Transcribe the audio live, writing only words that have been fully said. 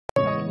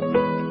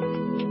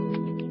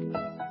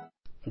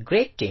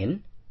Grade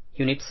 10,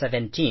 Unit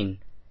 17.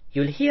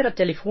 You'll hear a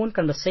telephone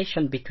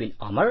conversation between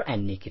Amar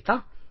and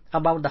Nikita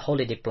about the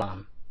holiday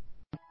plan.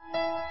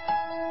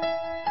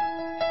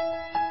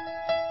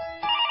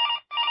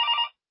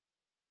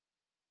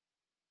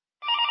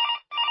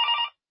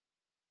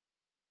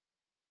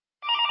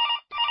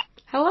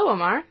 Hello,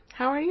 Amar.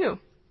 How are you?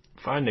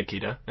 Fine,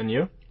 Nikita. And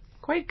you?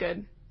 Quite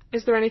good.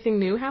 Is there anything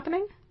new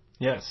happening?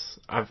 Yes,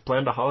 I've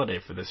planned a holiday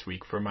for this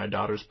week for my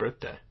daughter's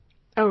birthday.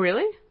 Oh,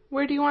 really?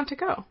 Where do you want to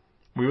go?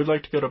 We would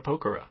like to go to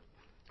Pokhara.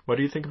 What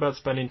do you think about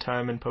spending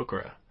time in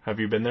Pokhara? Have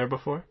you been there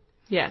before?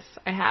 Yes,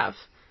 I have.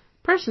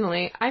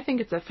 Personally, I think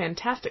it's a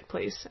fantastic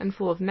place and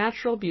full of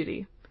natural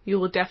beauty. You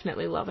will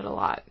definitely love it a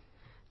lot.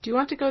 Do you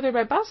want to go there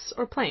by bus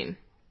or plane?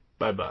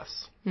 By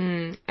bus.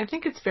 I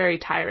think it's very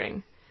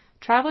tiring.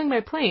 Traveling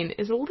by plane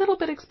is a little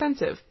bit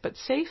expensive, but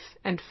safe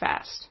and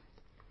fast.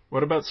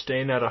 What about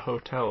staying at a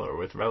hotel or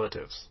with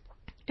relatives?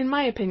 In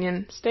my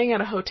opinion, staying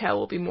at a hotel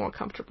will be more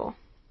comfortable.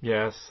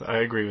 Yes, I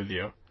agree with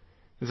you.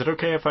 Is it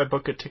okay if I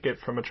book a ticket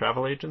from a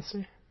travel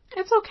agency?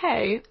 It's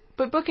okay,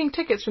 but booking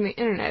tickets from the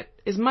internet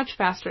is much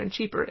faster and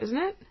cheaper, isn't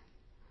it?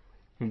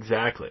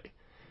 Exactly.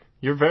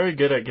 You're very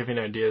good at giving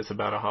ideas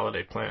about a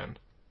holiday plan.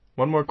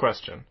 One more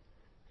question.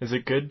 Is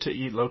it good to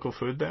eat local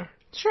food there?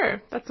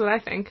 Sure, that's what I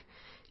think.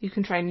 You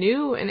can try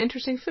new and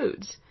interesting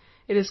foods.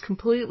 It is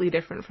completely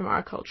different from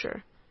our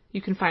culture.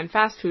 You can find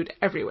fast food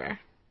everywhere.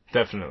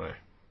 Definitely.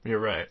 You're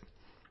right.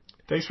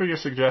 Thanks for your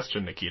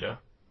suggestion, Nikita.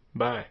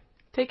 Bye.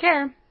 Take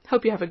care.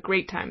 Hope you have a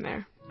great time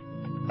there.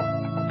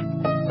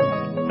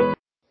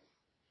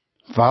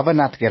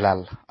 Bhavanath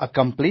Gelal, a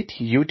complete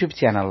YouTube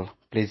channel.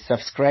 Please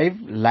subscribe,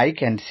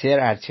 like and share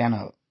our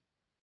channel.